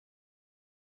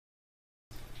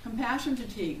Compassion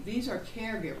fatigue. These are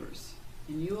caregivers,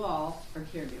 and you all are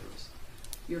caregivers.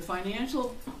 You're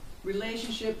financial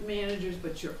relationship managers,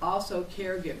 but you're also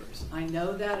caregivers. I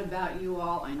know that about you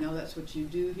all. I know that's what you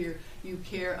do here. You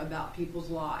care about people's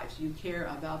lives. You care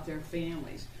about their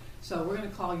families. So we're going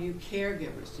to call you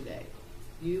caregivers today.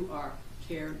 You are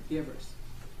caregivers.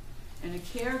 And a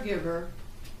caregiver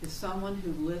is someone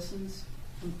who listens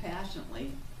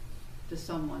compassionately to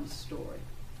someone's story.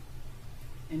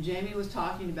 And Jamie was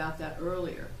talking about that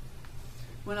earlier.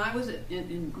 When I was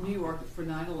in New York for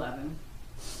 9/11,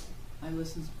 I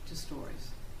listened to stories,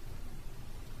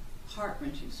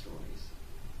 heart-wrenching stories.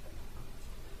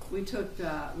 We took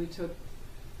the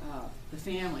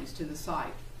families to the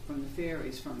site from the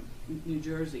ferries from New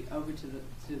Jersey over to the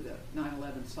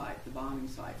 9/11 site, the bombing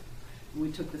site. And we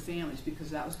took the families because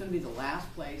that was going to be the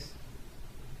last place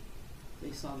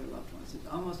they saw their loved ones. It's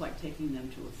almost like taking them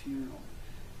to a funeral.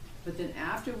 But then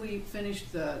after we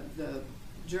finished the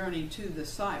journey to the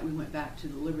site, we went back to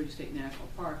the Liberty State National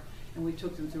Park and we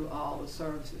took them through all the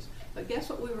services. But guess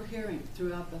what we were hearing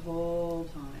throughout the whole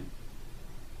time?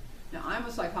 Now, I'm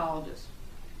a psychologist,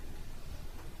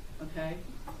 okay?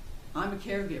 I'm a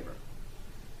caregiver.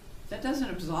 That doesn't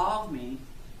absolve me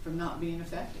from not being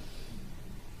effective.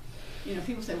 You know,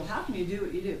 people say, well, how can you do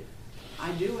what you do?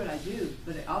 I do what I do,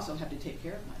 but I also have to take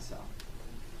care of myself.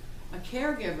 A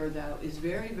caregiver, though, is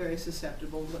very, very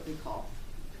susceptible to what they call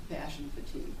compassion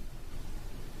fatigue.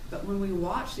 But when we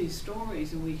watch these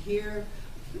stories and we hear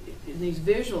these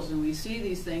visuals and we see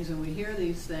these things and we hear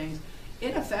these things,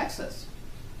 it affects us.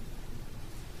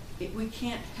 We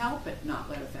can't help it not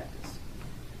let it affect us.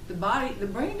 The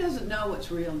brain doesn't know what's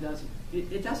real and doesn't.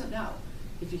 It doesn't know.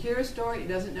 If you hear a story, it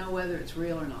doesn't know whether it's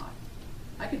real or not.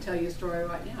 I could tell you a story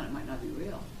right now, and it might not be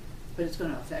real, but it's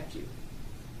going to affect you.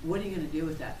 What are you going to do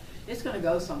with that? It's going to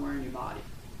go somewhere in your body,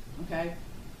 okay?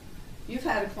 You've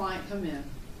had a client come in,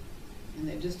 and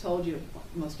they've just told you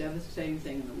the most devastating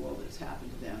thing in the world that's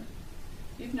happened to them.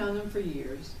 You've known them for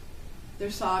years.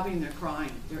 They're sobbing, they're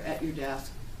crying, they're at your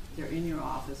desk, they're in your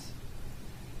office.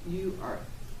 You are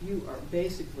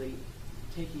basically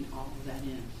taking all of that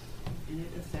in, and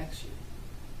it affects you.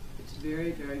 It's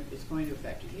very, very, it's going to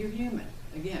affect you. You're human.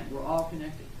 Again, we're all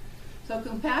connected. So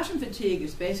compassion fatigue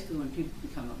is basically when people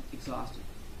become exhausted.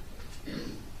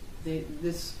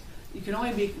 You can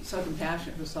only be so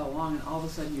compassionate for so long, and all of a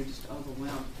sudden you're just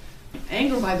overwhelmed.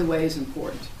 Anger, by the way, is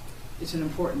important. It's an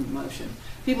important emotion.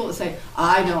 People that say,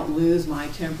 I don't lose my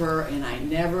temper and I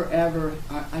never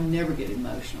get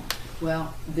emotional.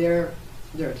 Well, they're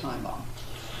a time bomb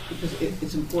because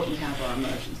it's important to have our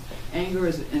emotions. Anger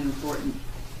is an important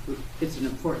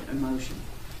emotion.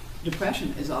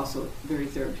 Depression is also very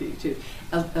therapeutic too.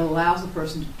 It allows the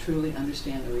person to truly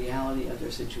understand the reality of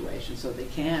their situation so they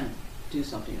can do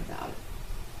something about it.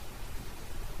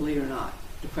 Believe it or not,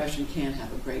 depression can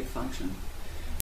have a great function